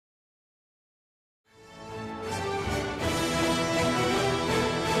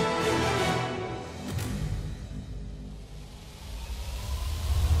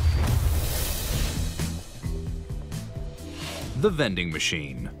The vending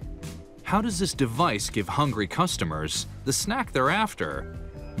machine. How does this device give hungry customers the snack they're after,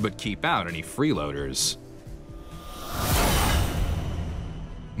 but keep out any freeloaders?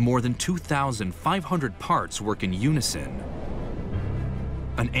 More than 2,500 parts work in unison.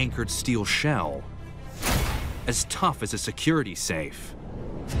 An anchored steel shell, as tough as a security safe.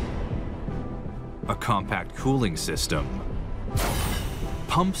 A compact cooling system.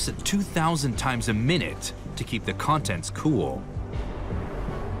 Pumps at 2,000 times a minute to keep the contents cool.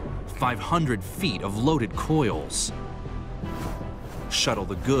 500 feet of loaded coils. Shuttle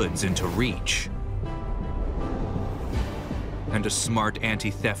the goods into reach. And a smart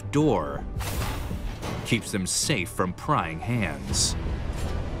anti-theft door keeps them safe from prying hands.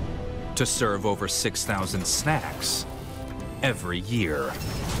 To serve over 6,000 snacks every year.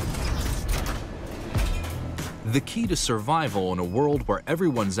 The key to survival in a world where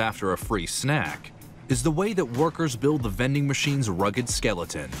everyone's after a free snack is the way that workers build the vending machine's rugged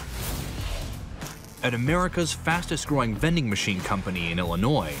skeleton. At America's fastest growing vending machine company in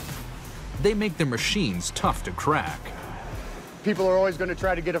Illinois, they make their machines tough to crack. People are always going to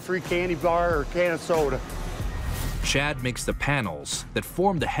try to get a free candy bar or can of soda. Chad makes the panels that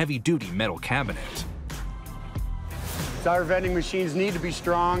form the heavy-duty metal cabinet. So our vending machines need to be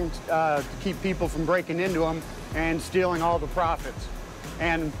strong to keep people from breaking into them and stealing all the profits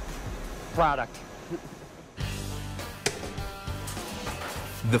and product.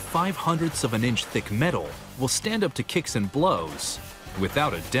 The 0.05 of an inch thick metal will stand up to kicks and blows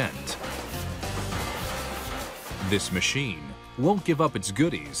without a dent. This machine won't give up its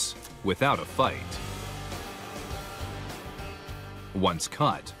goodies without a fight. Once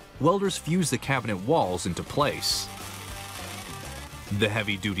cut, welders fuse the cabinet walls into place. The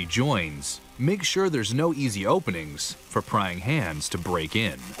heavy-duty joins make sure there's no easy openings for prying hands to break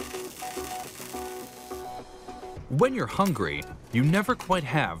in. When you're hungry, you never quite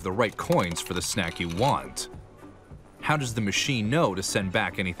have the right coins for the snack you want. How does the machine know to send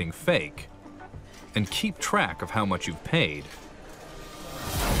back anything fake and keep track of how much you've paid?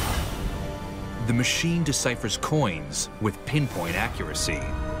 The machine deciphers coins with pinpoint accuracy.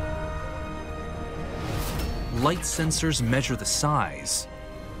 Light sensors measure the size,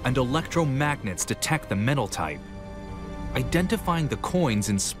 and electromagnets detect the metal type, identifying the coins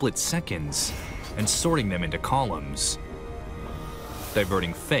in split seconds and sorting them into columns,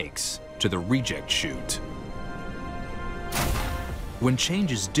 diverting fakes to the reject chute. When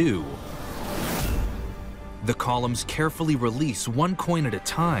change is due, the columns carefully release one coin at a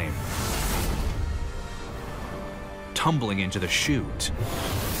time, tumbling into the chute.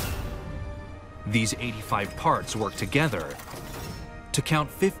 These 85 parts work together to count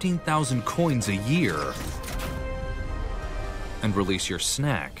 15,000 coins a year and release your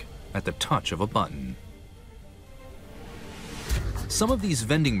snack at the touch of a button. Some of these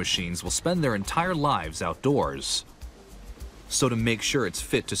vending machines will spend their entire lives outdoors. So to make sure it's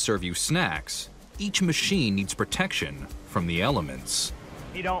fit to serve you snacks, each machine needs protection from the elements.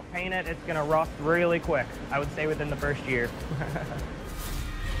 If you don't paint it, it's gonna rust really quick. I would say within the first year.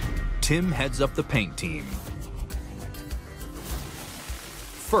 Tim heads up the paint team.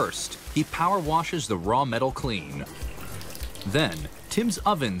 First, he power washes the raw metal clean. Then, Tim's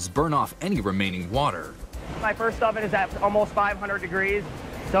ovens burn off any remaining water. My first oven is at almost 500 degrees,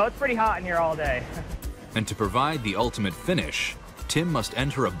 so it's pretty hot in here all day. And to provide the ultimate finish, Tim must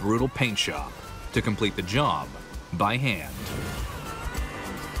enter a brutal paint shop to complete the job by hand.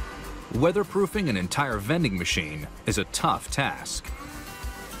 Weatherproofing an entire vending machine is a tough task.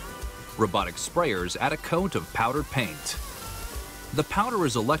 Robotic sprayers add a coat of powdered paint. The powder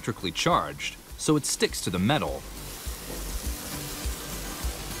is electrically charged, so it sticks to the metal.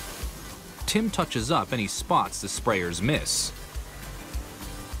 Tim touches up any spots the sprayers miss.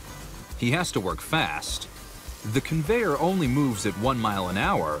 He has to work fast. The conveyor only moves at 1 mile an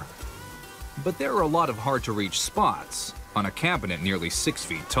hour, but there are a lot of hard-to-reach spots on a cabinet nearly 6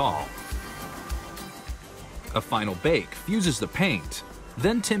 feet tall. A final bake fuses the paint,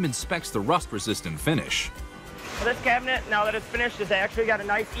 then Tim inspects the rust-resistant finish. This cabinet, now that it's finished, has actually got a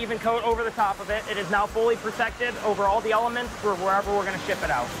nice even coat over the top of it. It is now fully protected over all the elements for wherever we're going to ship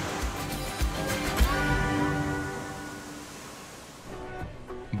it out.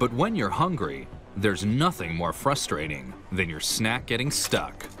 But when you're hungry, there's nothing more frustrating than your snack getting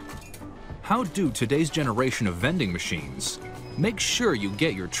stuck. How do today's generation of vending machines make sure you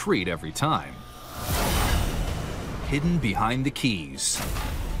get your treat every time? Hidden behind the keys.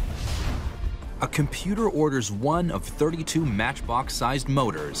 A computer orders one of 32 matchbox-sized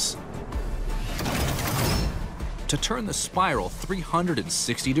motors to turn the spiral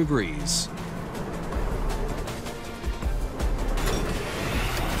 360 degrees.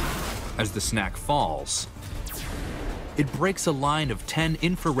 As the snack falls, it breaks a line of 10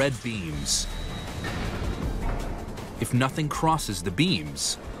 infrared beams. If nothing crosses the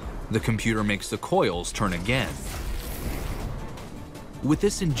beams, the computer makes the coils turn again. With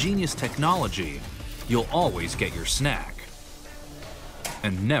this ingenious technology, you'll always get your snack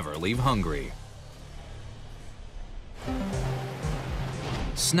and never leave hungry.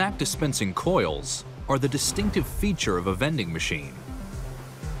 Snack dispensing coils are the distinctive feature of a vending machine.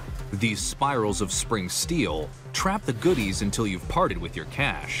 These spirals of spring steel trap the goodies until you've parted with your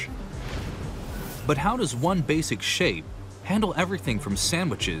cash. But how does one basic shape handle everything from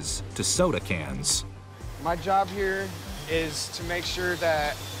sandwiches to soda cans? My job here is to make sure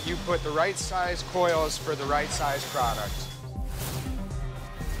that you put the right size coils for the right size product.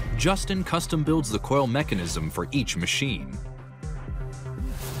 Justin custom builds the coil mechanism for each machine.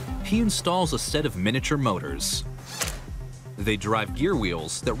 He installs a set of miniature motors. They drive gear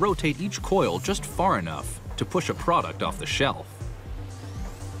wheels that rotate each coil just far enough to push a product off the shelf.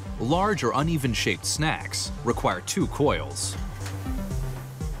 Large or uneven shaped snacks require 2 coils.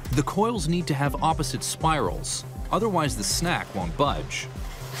 The coils need to have opposite spirals, otherwise the snack won't budge.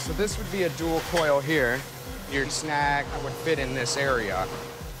 So this would be a dual coil here. Your snack would fit in this area.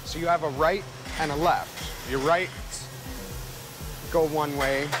 So you have a right and a left. Your rights go one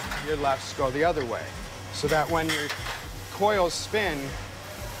way, your lefts go the other way. So that when your coils spin,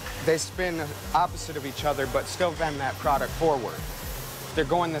 they spin opposite of each other, but still bend that product forward. If they're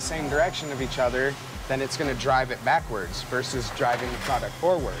going the same direction of each other, then it's going to drive it backwards versus driving the product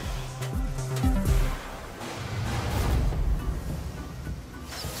forward.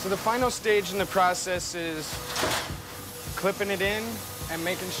 So the final stage in the process is clipping it in and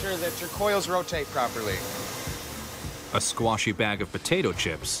making sure that your coils rotate properly. A squashy bag of potato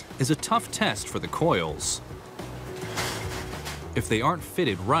chips is a tough test for the coils. If they aren't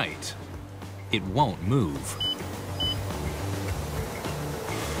fitted right, it won't move.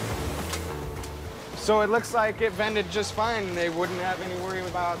 So it looks like it vended just fine. They wouldn't have any worry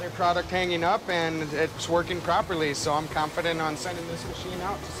about their product hanging up, and it's working properly, so I'm confident on sending this machine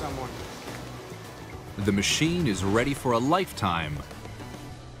out to someone. The machine is ready for a lifetime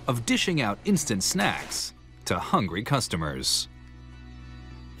of dishing out instant snacks to hungry customers.